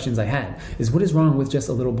burning questions I had, is what is wrong with just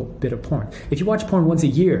a little bit of porn? If you watch porn once a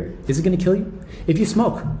year, is it going to kill you? If you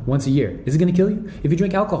smoke once a year, is it going to kill you? If you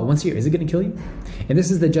drink alcohol once a year, is it going to kill you? And this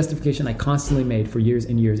is the justification I constantly made for years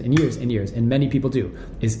and years and years and years, and many people do,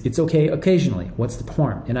 is it's okay occasionally. What's the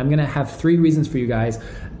porn? And I'm going to have 3 reasons for you guys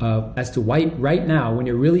as to why right now, when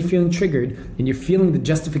you're really feeling triggered and you're feeling the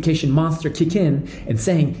justification monster kick in and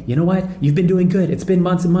saying, you know what, you've been doing good. It's been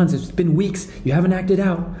months and months. It's been weeks. You haven't acted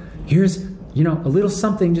out. Here's, a little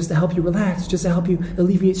something just to help you relax, just to help you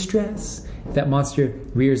alleviate stress If that monster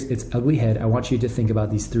rears its ugly head, I want you to think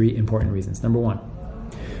about these 3 important reasons. Number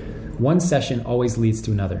 1 session always leads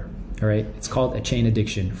to another. All right, it's called a chain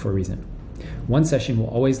addiction for a reason. One session will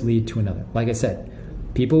always lead to another. Like I said,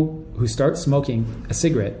 people who start smoking a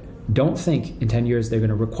cigarette don't think in 10 years they're going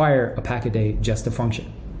to require a pack a day just to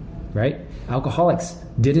function, right? Alcoholics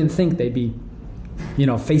didn't think they'd be,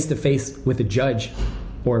 face to face with a judge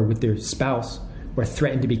or with their spouse, or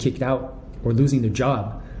threatened to be kicked out or losing their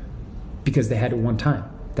job because they had it one time.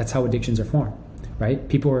 That's how addictions are formed, right?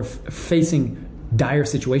 People are facing dire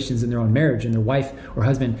situations in their own marriage, and their wife or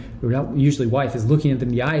husband, or usually wife, is looking at them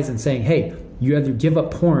in the eyes and saying, hey, you either give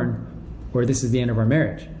up porn or this is the end of our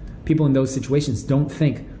marriage. People in those situations don't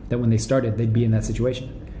think that when they started they'd be in that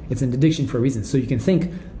situation. It's an addiction for a reason. So you can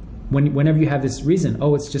think whenever you have this reason,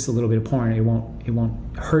 oh, it's just a little bit of porn, it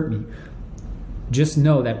won't hurt me. Just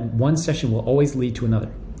know that one session will always lead to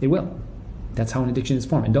another. It will. That's how an addiction is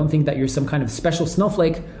formed. And don't think that you're some kind of special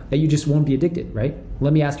snowflake that you just won't be addicted, right?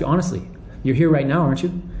 Let me ask you honestly. You're here right now, aren't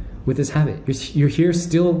you? With this habit. You're here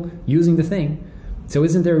still using the thing. So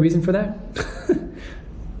isn't there a reason for that?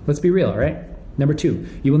 Let's be real, all right? Number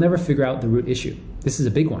 2, you will never figure out the root issue. This is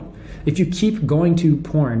a big one. If you keep going to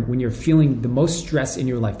porn when you're feeling the most stress in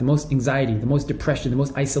your life, the most anxiety, the most depression, the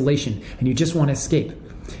most isolation, and you just want to escape,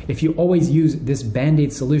 if you always use this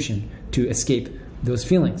Band-Aid solution to escape those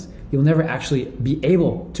feelings, you'll never actually be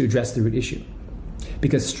able to address the root issue.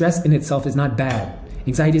 Because stress in itself is not bad.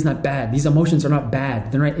 Anxiety is not bad. These emotions are not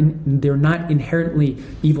bad. They're not inherently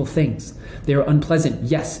evil things. They are unpleasant,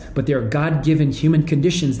 yes, but they are God-given human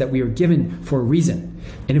conditions that we are given for a reason.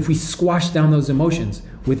 And if we squash down those emotions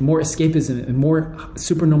with more escapism and more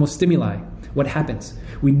supernormal stimuli, what happens?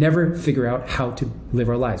 We never figure out how to live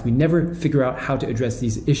our lives. We never figure out how to address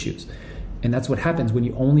these issues. And that's what happens when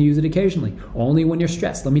you only use it occasionally, only when you're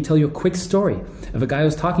stressed. Let me tell you a quick story of a guy I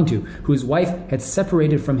was talking to whose wife had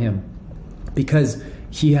separated from him because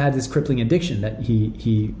he had this crippling addiction that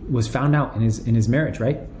he was found out in his marriage,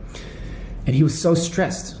 right? And he was so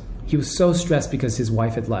stressed. He was so stressed because his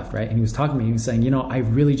wife had left, right? And he was talking to me, he was saying, I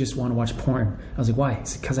really just want to watch porn. I was like, why? He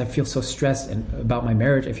said, because I feel so stressed about my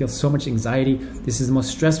marriage. I feel so much anxiety. This is the most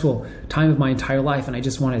stressful time of my entire life, and I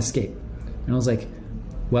just want to escape. And I was like,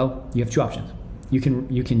 well, you have 2 options. You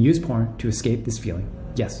can use porn to escape this feeling,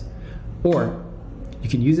 yes. Or you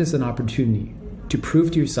can use this as an opportunity to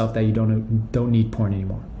prove to yourself that you don't need porn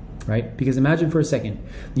anymore, right? Because imagine for a second,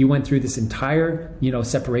 you went through this entire,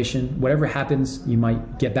 separation. Whatever happens, you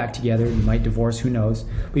might get back together, you might divorce, who knows?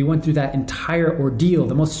 But you went through that entire ordeal,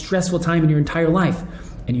 the most stressful time in your entire life,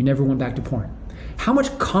 and you never went back to porn. How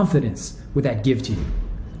much confidence would that give to you?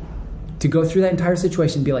 To go through that entire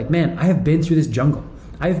situation and be like, man, I have been through this jungle.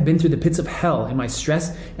 I have been through the pits of hell in my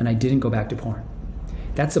stress, and I didn't go back to porn.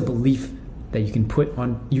 That's a belief that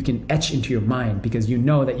you can etch into your mind, because you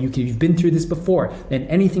know that you've been through this before, and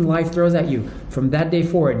anything life throws at you, from that day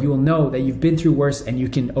forward, you will know that you've been through worse and you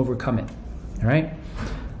can overcome it. All right?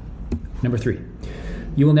 Number 3,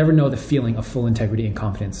 you will never know the feeling of full integrity and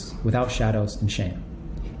confidence without shadows and shame.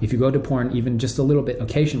 If you go to porn even just a little bit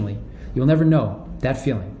occasionally, you'll never know that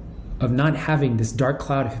feeling of not having this dark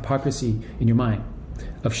cloud of hypocrisy in your mind,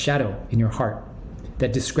 of shadow in your heart,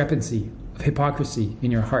 that discrepancy of hypocrisy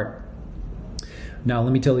in your heart. Now,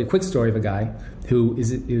 let me tell you a quick story of a guy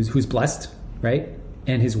who's blessed, right?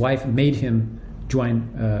 And his wife made him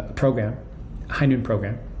join a program, a high noon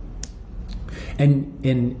program.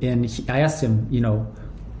 And I asked him,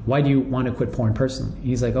 why do you want to quit porn personally? And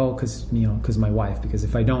he's like, oh, because of my wife. Because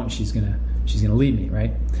if I don't, she's gonna leave me,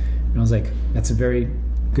 right? And I was like, that's a very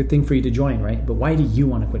good thing for you to join, right? But why do you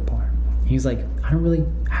want to quit porn? And he's like, I don't really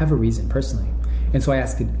have a reason personally. And so I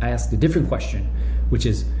asked a different question, which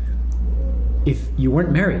is, if you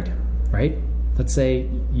weren't married, right? Let's say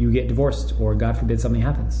you get divorced, or God forbid something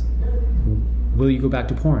happens. Will you go back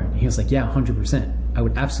to porn? And he was like, yeah, 100%. I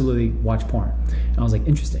would absolutely watch porn. And I was like,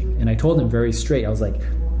 interesting. And I told him very straight, I was like,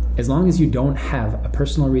 as long as you don't have a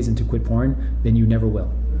personal reason to quit porn, then you never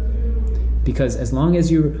will. Because as long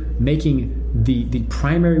as you're making the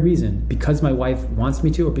primary reason, because my wife wants me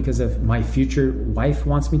to, or because of my future wife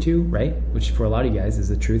wants me to, right? Which for a lot of you guys is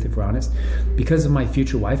the truth, if we're honest. Because of my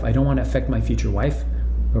future wife, I don't want to affect my future wife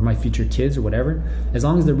or my future kids or whatever. As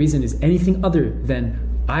long as the reason is anything other than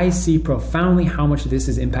I see profoundly how much this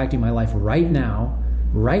is impacting my life right now,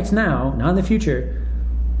 not in the future,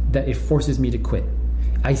 that it forces me to quit.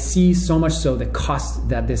 I see so much so the cost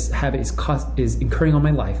that this habit is incurring on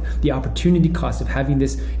my life. The opportunity cost of having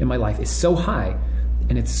this in my life is so high,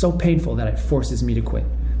 and it's so painful that it forces me to quit.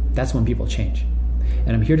 That's when people change.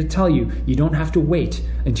 And I'm here to tell you, you don't have to wait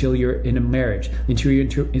until you're in a marriage, until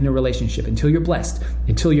you're in a relationship, until you're blessed,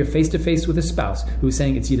 until you're face to face with a spouse who's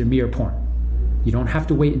saying it's either me or porn. You don't have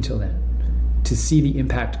to wait until then to see the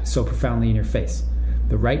impact so profoundly in your face.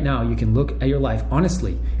 But right now, you can look at your life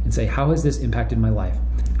honestly and say, how has this impacted my life?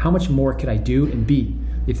 How much more could I do and be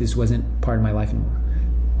if this wasn't part of my life anymore?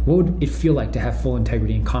 What would it feel like to have full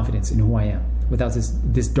integrity and confidence in who I am without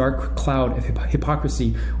this dark cloud of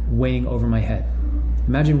hypocrisy weighing over my head?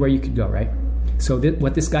 Imagine where you could go, right? So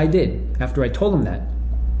what this guy did, after I told him that,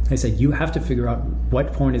 I said, you have to figure out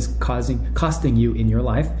what porn is costing you in your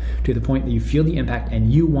life to the point that you feel the impact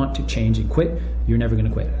and you want to change and quit. You're never going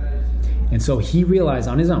to quit. And so he realized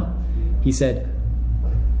on his own, he said,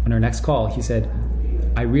 on our next call, he said,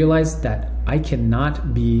 I realized that I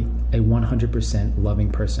cannot be a 100%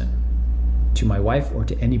 loving person to my wife or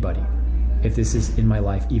to anybody if this is in my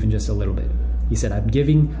life even just a little bit. He said,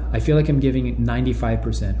 I feel like I'm giving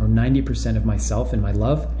 95% or 90% of myself and my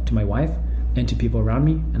love to my wife and to people around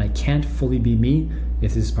me, and I can't fully be me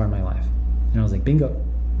if this is part of my life. And I was like, bingo,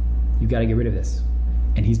 you got to get rid of this.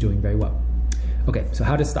 And he's doing very well. Okay, so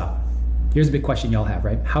how to stop? Here's a big question y'all have,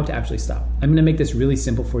 right? How to actually stop. I'm going to make this really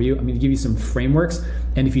simple for you. I'm going to give you some frameworks.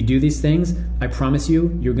 And if you do these things, I promise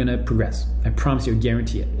you, you're going to progress. I promise you, I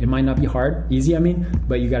guarantee it. It might not be hard, easy,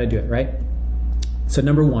 but you got to do it, right? So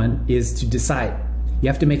number one is to decide. You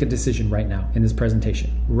have to make a decision right now in this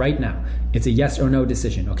presentation. Right now. It's a yes or no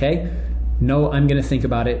decision, okay? No, I'm going to think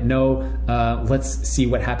about it. No, let's see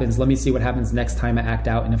what happens. Let me see what happens next time I act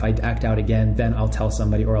out. And if I act out again, then I'll tell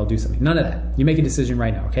somebody or I'll do something. None of that. You make a decision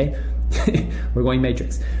right now, okay? We're going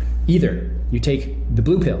Matrix. Either you take the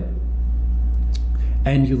blue pill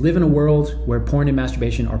and you live in a world where porn and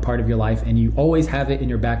masturbation are part of your life and you always have it in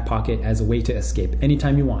your back pocket as a way to escape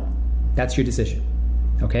anytime you want. That's your decision,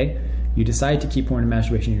 okay? You decide to keep porn and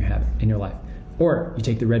masturbation in your life. Or you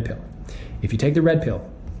take the red pill. If you take the red pill,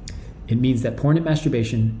 it means that porn and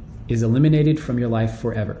masturbation is eliminated from your life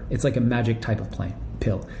forever. It's like a magic type of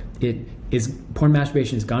pill. Porn and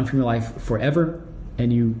masturbation is gone from your life forever,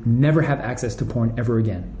 and you never have access to porn ever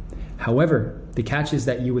again. However, the catch is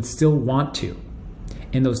that you would still want to.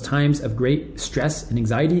 In those times of great stress and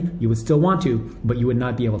anxiety, you would still want to, but you would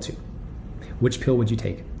not be able to. Which pill would you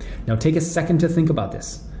take? Now take a second to think about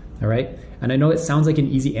this, all right? And I know it sounds like an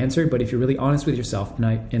easy answer, but if you're really honest with yourself,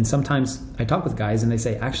 and sometimes I talk with guys and they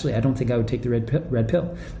say, actually, I don't think I would take the red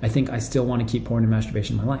pill. I think I still want to keep porn and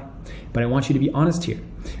masturbation in my life. But I want you to be honest here,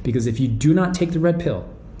 because if you do not take the red pill,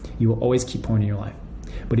 you will always keep porn in your life.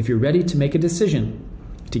 But if you're ready to make a decision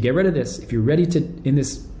to get rid of this, if you're ready to, in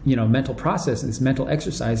this mental process, this mental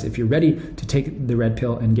exercise, if you're ready to take the red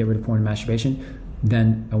pill and get rid of porn and masturbation,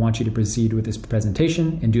 then I want you to proceed with this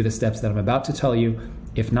presentation and do the steps that I'm about to tell you.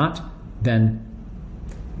 If not, then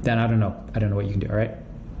I don't know. I don't know what you can do, all right?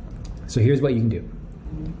 So here's what you can do.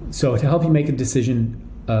 So to help you make a decision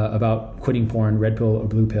about quitting porn, red pill or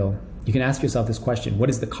blue pill, you can ask yourself this question: what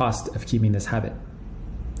is the cost of keeping this habit?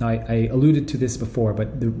 Now, I alluded to this before, but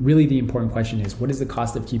really the important question is, what is the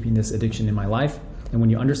cost of keeping this addiction in my life? And when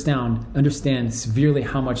you understand severely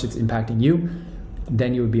how much it's impacting you,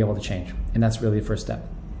 then you would be able to change. And that's really the first step.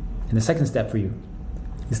 And the second step for you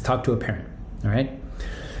is talk to a parent, all right?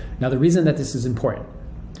 Now, the reason that this is important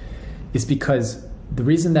is because the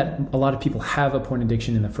reason that a lot of people have a porn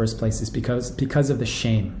addiction in the first place is because of the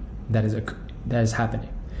shame that is happening.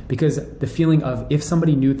 Because the feeling of, if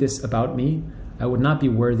somebody knew this about me, I would not be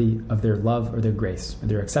worthy of their love or their grace or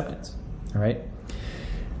their acceptance, all right?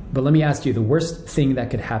 But let me ask you, the worst thing that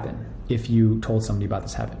could happen if you told somebody about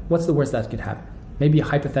this habit, what's the worst that could happen? Maybe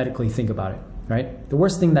hypothetically think about it, right? The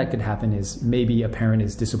worst thing that could happen is maybe a parent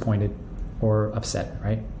is disappointed or upset,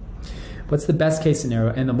 right? What's the best case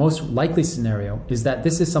scenario? And the most likely scenario is that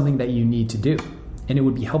this is something that you need to do. And it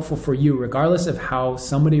would be helpful for you, regardless of how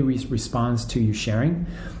somebody responds to you sharing.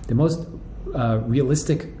 The most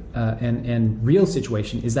realistic and real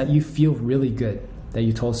situation is that you feel really good that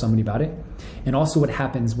you told somebody about it. And also what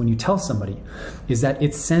happens when you tell somebody is that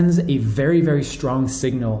it sends a very, very strong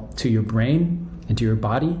signal to your brain and to your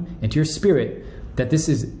body and to your spirit that this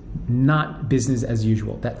is not business as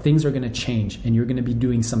usual, that things are going to change and you're going to be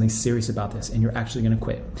doing something serious about this and you're actually going to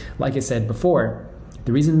quit. Like I said before,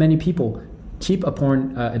 the reason many people keep a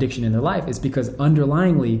porn addiction in their life is because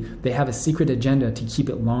underlyingly they have a secret agenda to keep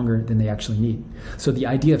it longer than they actually need. So the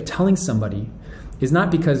idea of telling somebody is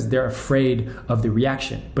not because they're afraid of the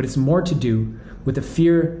reaction, but it's more to do with the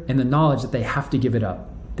fear and the knowledge that they have to give it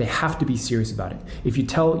up. They have to be serious about it. If you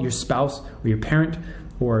tell your spouse or your parent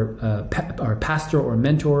or a pastor or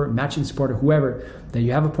mentor, matching supporter, whoever, that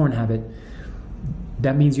you have a porn habit,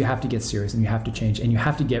 that means you have to get serious and you have to change and you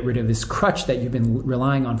have to get rid of this crutch that you've been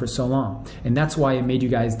relying on for so long. And that's why I made you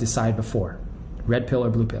guys decide before, red pill or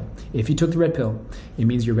blue pill. If you took the red pill, it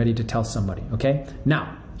means you're ready to tell somebody, okay?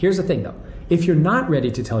 Now, here's the thing though. If you're not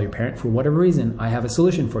ready to tell your parent for whatever reason, I have a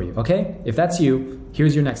solution for you, okay? If that's you,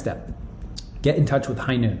 here's your next step. Get in touch with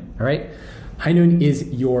High Noon, all right? High Noon is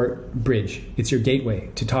your bridge. It's your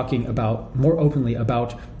gateway to talking about more openly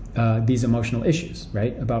about these emotional issues,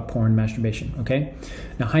 right? About porn, masturbation, okay?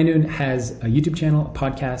 Now, High Noon has a YouTube channel, a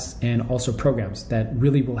podcast, and also programs that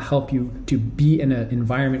really will help you to be in an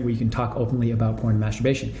environment where you can talk openly about porn and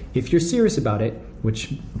masturbation. If you're serious about it,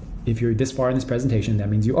 which if you're this far in this presentation, that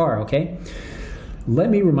means you are, okay? Let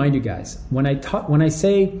me remind you guys, when I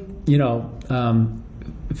say,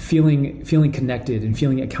 feeling connected and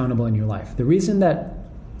feeling accountable in your life, the reason that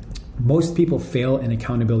most people fail in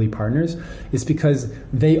accountability partners is because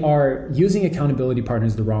they are using accountability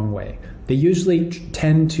partners the wrong way. They usually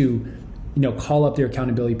tend to, call up their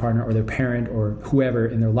accountability partner or their parent or whoever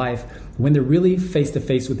in their life when they're really face to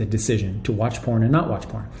face with a decision to watch porn or not watch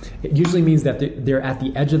porn. It usually means that they're at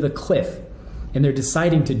the edge of the cliff and they're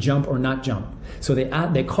deciding to jump or not jump. So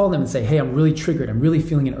they call them and say, hey, I'm really triggered. I'm really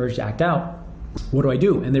feeling an urge to act out. What do I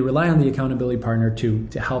do? And they rely on the accountability partner to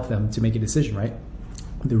help them to make a decision, right?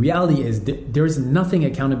 The reality is there's nothing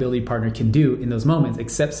accountability partner can do in those moments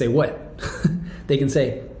except say what? They can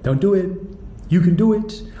say, don't do it. You can do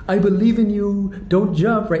it. I believe in you. Don't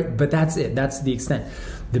jump, right? But that's it. That's the extent.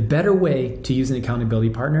 The better way to use an accountability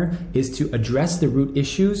partner is to address the root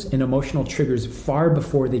issues and emotional triggers far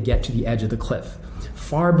before they get to the edge of the cliff.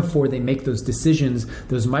 Far before they make those decisions,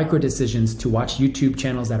 those micro decisions to watch YouTube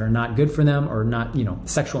channels that are not good for them or not,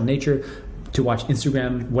 sexual in nature, to watch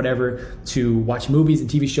Instagram, whatever, to watch movies and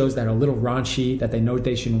TV shows that are a little raunchy, that they know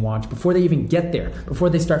they shouldn't watch. Before they even get there, before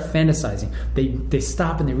they start fantasizing, they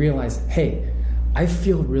stop and they realize, hey, I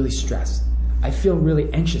feel really stressed. I feel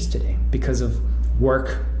really anxious today because of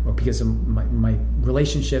work or because of my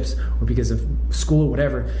relationships or because of school,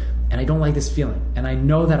 whatever, and I don't like this feeling. And I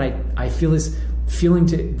know that I feel this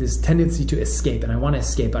tendency to escape, and I want to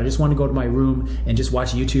escape. I just want to go to my room and just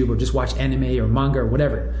watch YouTube or just watch anime or manga or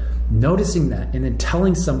whatever. Noticing that and then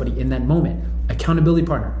telling somebody in that moment, accountability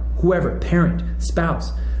partner, whoever, parent,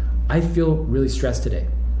 spouse, I feel really stressed today.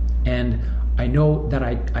 And I know that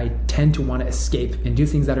I tend to want to escape and do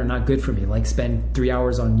things that are not good for me, like spend 3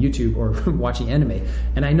 hours on YouTube or watching anime.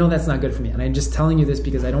 And I know that's not good for me. And I'm just telling you this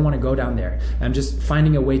because I don't want to go down there. I'm just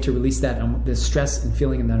finding a way to release that, the stress and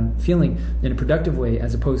feeling that I'm feeling in a productive way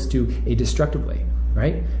as opposed to a destructive way,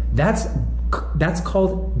 right? That's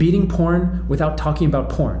called beating porn without talking about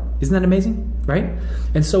porn. Isn't that amazing, right?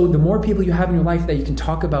 And so the more people you have in your life that you can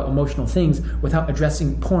talk about emotional things without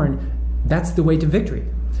addressing porn, that's the way to victory.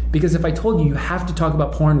 Because if I told you have to talk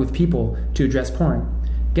about porn with people to address porn,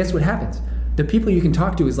 guess what happens? The people you can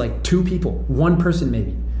talk to is like 2 people, 1 person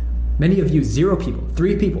maybe. Many of you, 0 people,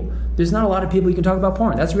 3 people. There's not a lot of people you can talk about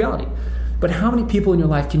porn. That's reality. But how many people in your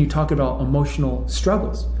life can you talk about emotional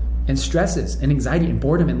struggles and stresses and anxiety and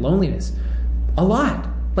boredom and loneliness? A lot.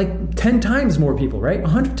 Like 10 times more people, right?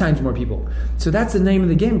 100 times more people. So that's the name of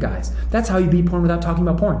the game, guys. That's how you beat porn without talking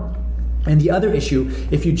about porn. And the other issue,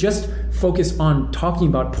 if you just focus on talking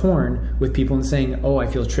about porn with people and saying, oh, I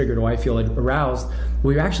feel triggered, or I feel aroused,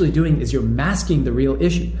 what you're actually doing is you're masking the real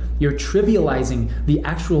issue. You're trivializing the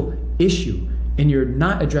actual issue, and you're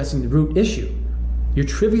not addressing the root issue. You're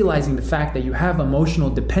trivializing the fact that you have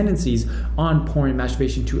emotional dependencies on porn and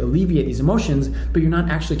masturbation to alleviate these emotions, but you're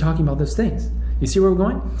not actually talking about those things. You see where we're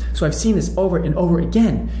going? So I've seen this over and over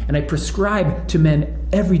again, and I prescribe to men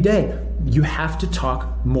every day. You have to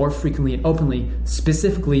talk more frequently and openly,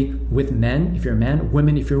 specifically with men if you're a man,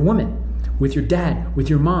 women if you're a woman, with your dad, with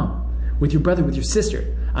your mom, with your brother, with your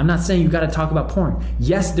sister. I'm not saying you got to talk about porn.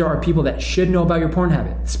 Yes, there are people that should know about your porn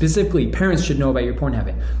habit. Specifically, parents should know about your porn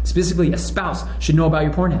habit. Specifically, a spouse should know about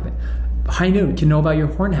your porn habit. High Noon can know about your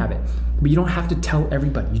porn habit. But you don't have to tell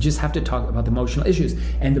everybody. You just have to talk about the emotional issues.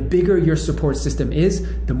 And the bigger your support system is,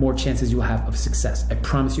 the more chances you'll have of success. I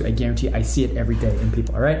promise you, I guarantee, I see it every day in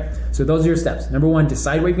people, all right? So those are your steps. Number 1,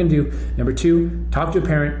 decide what you're gonna do. Number 2, talk to a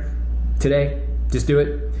parent today. Just do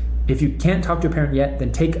it. If you can't talk to a parent yet,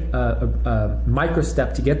 then take a micro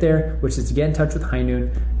step to get there, which is to get in touch with High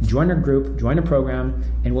Noon, join our group, join a program,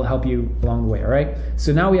 and we'll help you along the way, all right?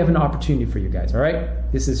 So now we have an opportunity for you guys, all right?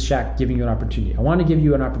 This is Shaq giving you an opportunity. I want to give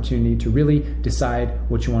you an opportunity to really decide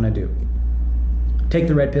what you want to do. Take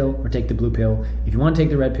the red pill or take the blue pill. If you want to take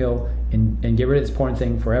the red pill and get rid of this porn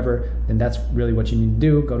thing forever, then that's really what you need to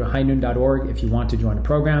do. Go to highnoon.org if you want to join a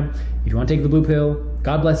program. If you want to take the blue pill,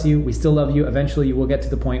 God bless you. We still love you. Eventually, you will get to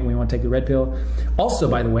the point when you want to take the red pill. Also,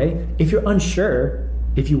 by the way, if you're unsure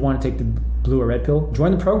if you want to take the blue or red pill,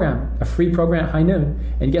 join the program, a free program at High Noon.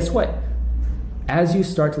 And guess what? As you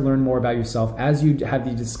start to learn more about yourself, as you have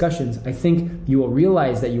these discussions, I think you will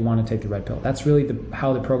realize that you want to take the red pill. That's really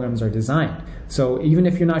how the programs are designed. So even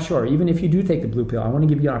if you're not sure, even if you do take the blue pill, I want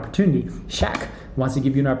to give you an opportunity. Shaq wants to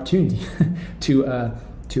give you an opportunity to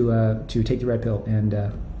take the red pill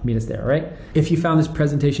and meet us there, all right? If you found this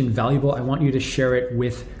presentation valuable, I want you to share it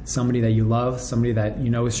with somebody that you love, somebody that you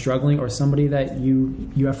know is struggling, or somebody that you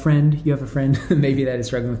have a friend maybe that is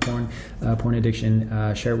struggling with porn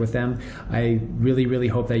addiction. Share it with them. I really, really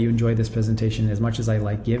hope that you enjoyed this presentation as much as I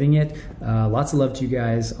like giving it. Lots of love to you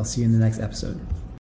guys. I'll see you in the next episode.